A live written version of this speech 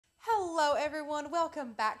Hello everyone,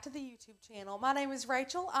 welcome back to the YouTube channel. My name is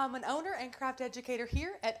Rachel. I'm an owner and craft educator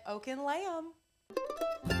here at Oak and Lamb.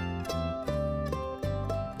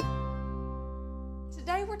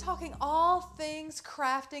 Today we're talking all things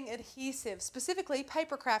crafting adhesive, specifically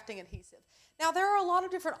paper crafting adhesive. Now there are a lot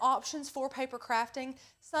of different options for paper crafting.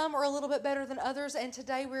 Some are a little bit better than others, and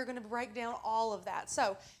today we're going to break down all of that.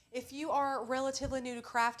 So if you are relatively new to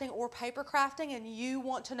crafting or paper crafting and you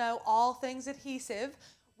want to know all things adhesive,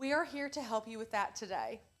 we are here to help you with that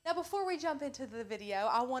today. Now before we jump into the video,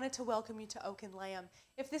 I wanted to welcome you to Oak and Lamb.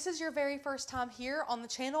 If this is your very first time here on the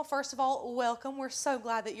channel, first of all, welcome. We're so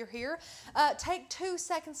glad that you're here. Take 2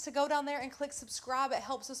 seconds to go down there and click subscribe. It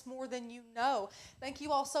helps us more than you know. Thank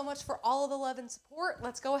you all so much for all of the love and support.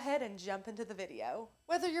 Let's go ahead and jump into the video.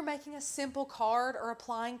 Whether you're making a simple card or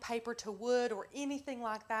applying paper to wood or anything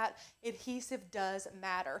like that, adhesive does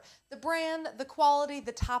matter. The brand, the quality,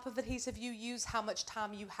 the type of adhesive you use, how much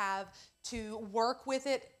time you have to work with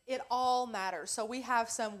it, it all matters. So we have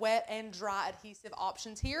some wet and dry adhesive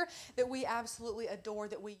options here that we absolutely adore,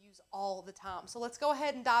 that we use all the time. So let's go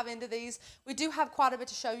ahead and dive into these. We do have quite a bit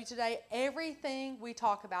to show you today. Everything we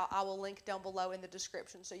talk about, I will link down below in the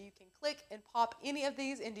description, so you can click and pop any of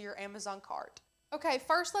these into your Amazon cart. Okay,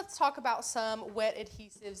 first let's talk about some wet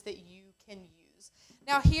adhesives that you can use.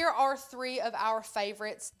 Now here are 3 of our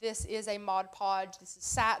favorites. This is a Mod Podge, this is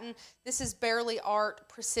satin, this is Barely Art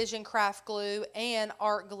Precision Craft Glue, and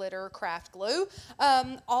Art Glitter Craft Glue.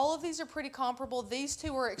 All of these are pretty comparable. These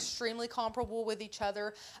 2 are extremely comparable with each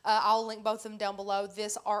other. I'll link both of them down below.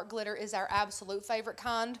 This Art Glitter is our absolute favorite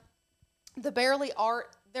kind. The Barely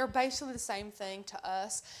Art, they're basically the same thing to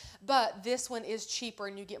us, but this one is cheaper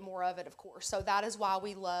and you get more of it, of course. So that is why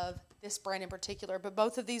we love this brand in particular. But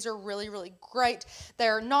both of these are really, really great.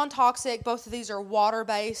 They're non-toxic. Both of these are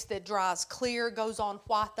water-based. That dries clear, goes on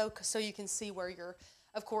white though, so you can see where you're,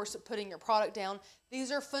 of course, putting your product down.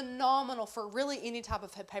 These are phenomenal for really any type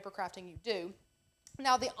of paper crafting you do.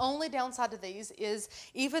 Now, the only downside to these is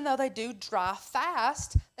even though they do dry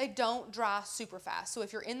fast, they don't dry super fast. So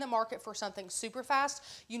if you're in the market for something super fast,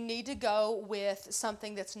 you need to go with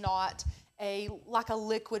something that's not like a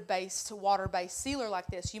liquid-based, water-based sealer like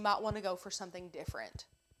this. You might want to go for something different.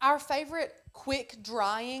 Our favorite quick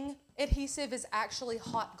drying adhesive is actually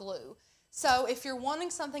hot glue. So if you're wanting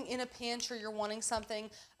something in a pinch or you're wanting something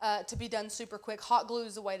to be done super quick, hot glue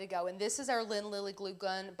is the way to go. And this is our Lynn Lily glue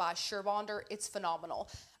gun by Surebonder. It's phenomenal.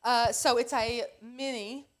 So it's a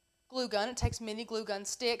mini glue gun. It takes mini glue gun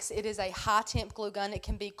sticks. It is a high temp glue gun. It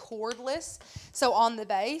can be cordless. So on the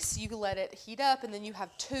base, you can let it heat up and then you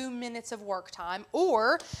have 2 minutes of work time.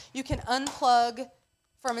 Or you can unplug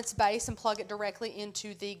from its base and plug it directly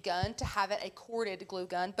into the gun to have it a corded glue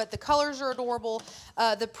gun. But the colors are adorable.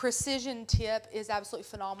 The precision tip is absolutely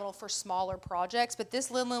phenomenal for smaller projects, but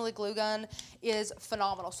this Lynn Lily glue gun is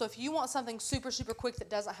phenomenal. So if you want something super, super quick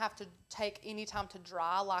that doesn't have to take any time to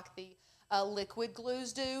dry like the liquid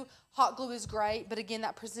glues do, hot glue is great, but again,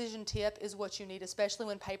 that precision tip is what you need, especially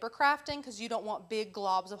when paper crafting, because you don't want big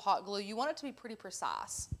globs of hot glue. You want it to be pretty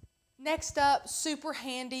precise. Next up, super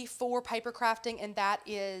handy for paper crafting, and that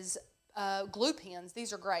is glue pens.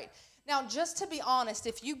 These are great. Now, just to be honest,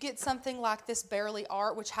 if you get something like this Barely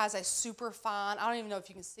Art, which has a super fine, I don't even know if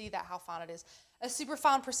you can see that, how fine it is, a super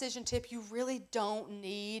fine precision tip, you really don't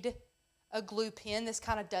need a glue pen. This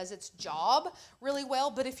kind of does its job really well,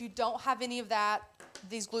 but if you don't have any of that,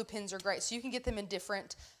 these glue pens are great. So you can get them in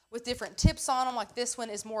with different tips on them. Like this one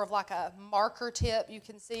is more of like a marker tip, you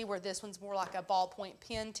can see, where this one's more like a ballpoint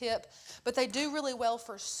pen tip. But they do really well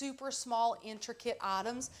for super small, intricate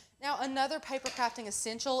items. Now, another paper crafting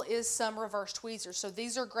essential is some reverse tweezers. So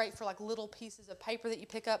these are great for like little pieces of paper that you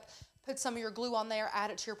pick up, put some of your glue on there,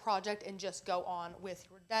 add it to your project, and just go on with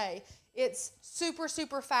your day. It's super,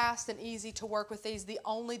 super fast and easy to work with these. The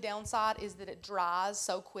only downside is that it dries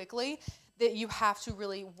so quickly that you have to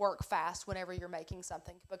really work fast whenever you're making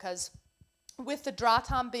something, because with the dry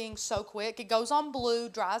time being so quick, it goes on blue,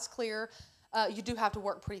 dries clear, you do have to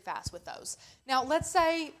work pretty fast with those. Now, let's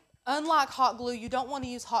say, unlike hot glue, you don't want to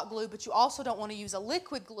use hot glue, but you also don't want to use a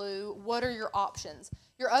liquid glue. What are your options?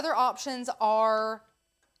 Your other options are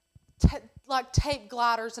like tape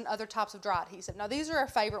gliders and other types of dry adhesive. Now, these are our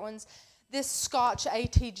favorite ones. This Scotch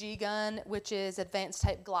ATG gun, which is Advanced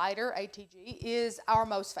Tape Glider, ATG, is our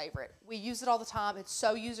most favorite. We use it all the time. It's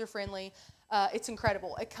so user-friendly. It's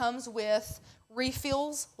incredible. It comes with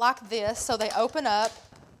refills like this, so they open up,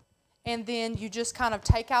 and then you just kind of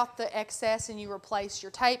take out the excess and you replace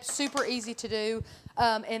your tape. Super easy to do,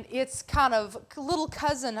 and it's kind of little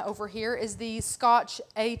cousin over here is the Scotch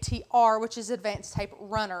ATR, which is Advanced Tape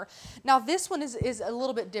Runner. Now this one is a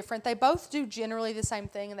little bit different. They both do generally the same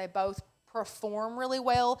thing, and they both perform really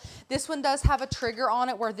well. This one does have a trigger on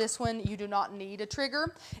it, where this one you do not need a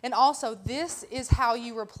trigger. And also this is how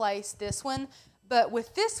you replace this one, but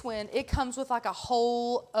with this one it comes with like a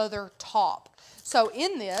whole other top. So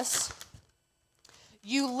in this,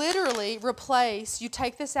 you literally replace, you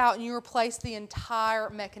take this out and you replace the entire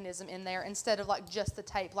mechanism in there instead of like just the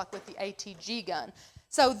tape like with the ATG gun.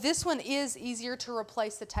 So this one is easier to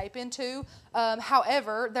replace the tape into.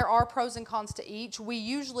 However, there are pros and cons to each. We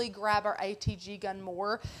usually grab our ATG gun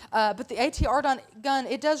more, but the ATR gun,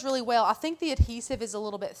 it does really well. I think the adhesive is a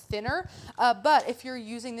little bit thinner, but if you're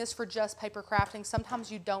using this for just paper crafting,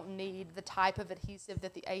 sometimes you don't need the type of adhesive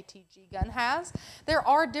that the ATG gun has. There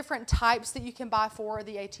are different types that you can buy for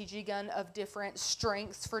the ATG gun of different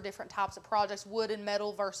strengths for different types of projects, wood and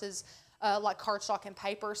metal versus like cardstock and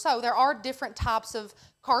paper. So there are different types of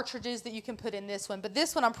cartridges that you can put in this one, but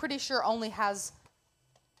this one I'm pretty sure only has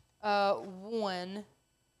one.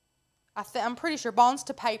 I'm pretty sure bonds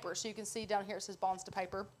to paper. So you can see down here it says bonds to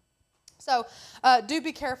paper. So do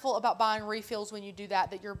be careful about buying refills when you do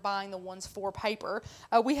that, that you're buying the ones for paper.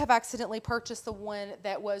 We have accidentally purchased the one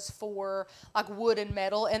that was for like wood and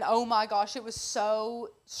metal, and oh my gosh, it was so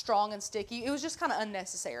strong and sticky. It was just kind of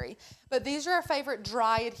unnecessary. But these are our favorite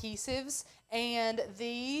dry adhesives, and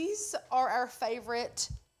these are our favorite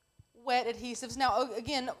wet adhesives. Now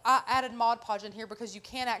again, I added Mod Podge in here because you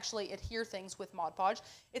can actually adhere things with Mod Podge.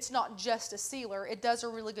 It's not just a sealer. It does a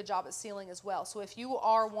really good job at sealing as well. So if you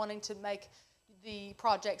are wanting to make the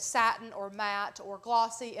project satin or matte or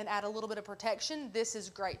glossy and add a little bit of protection, this is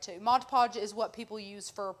great too. Mod Podge is what people use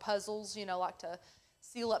for puzzles, you know, like to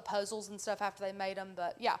seal up puzzles and stuff after they made them.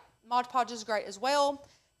 But yeah, Mod Podge is great as well.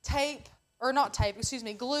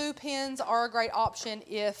 Glue pens are a great option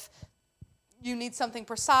if you need something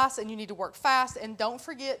precise and you need to work fast. And don't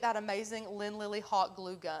forget that amazing Lynn Lilly hot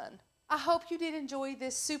glue gun. I hope you did enjoy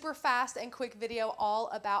this super fast and quick video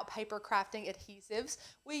all about paper crafting adhesives.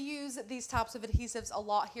 We use these types of adhesives a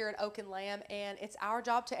lot here at Oak and Lamb, and it's our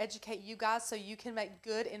job to educate you guys so you can make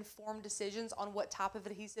good informed decisions on what type of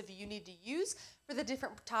adhesive you need to use for the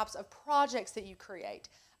different types of projects that you create.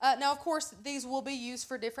 Now, of course, these will be used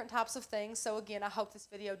for different types of things. So again, I hope this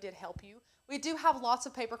video did help you. We do have lots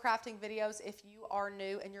of paper crafting videos if you are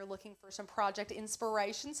new and you're looking for some project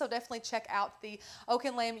inspiration. So definitely check out the Oak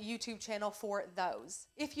and Lamb YouTube channel for those.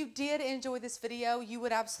 If you did enjoy this video, you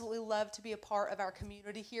would absolutely love to be a part of our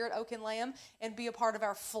community here at Oak and Lamb and be a part of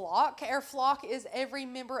our flock. Our flock is every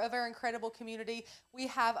member of our incredible community. We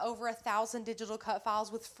have over 1,000 digital cut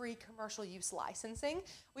files with free commercial use licensing.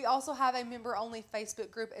 We also have a member-only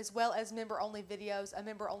Facebook group, as well as member-only videos, a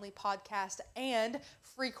member-only podcast, and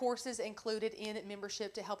free courses included in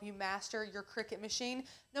membership to help you master your Cricut machine,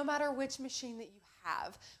 no matter which machine that you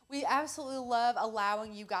have. We absolutely love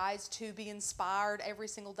allowing you guys to be inspired every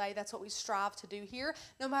single day. That's what we strive to do here,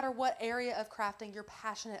 no matter what area of crafting you're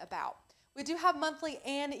passionate about. We do have monthly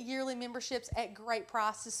and yearly memberships at great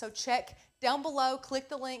prices, so check down below, click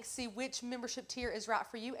the link, see which membership tier is right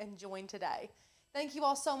for you, and join today. Thank you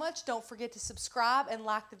all so much. Don't forget to subscribe and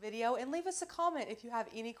like the video, and leave us a comment if you have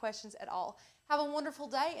any questions at all. Have a wonderful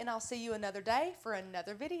day, and I'll see you another day for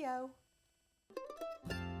another video.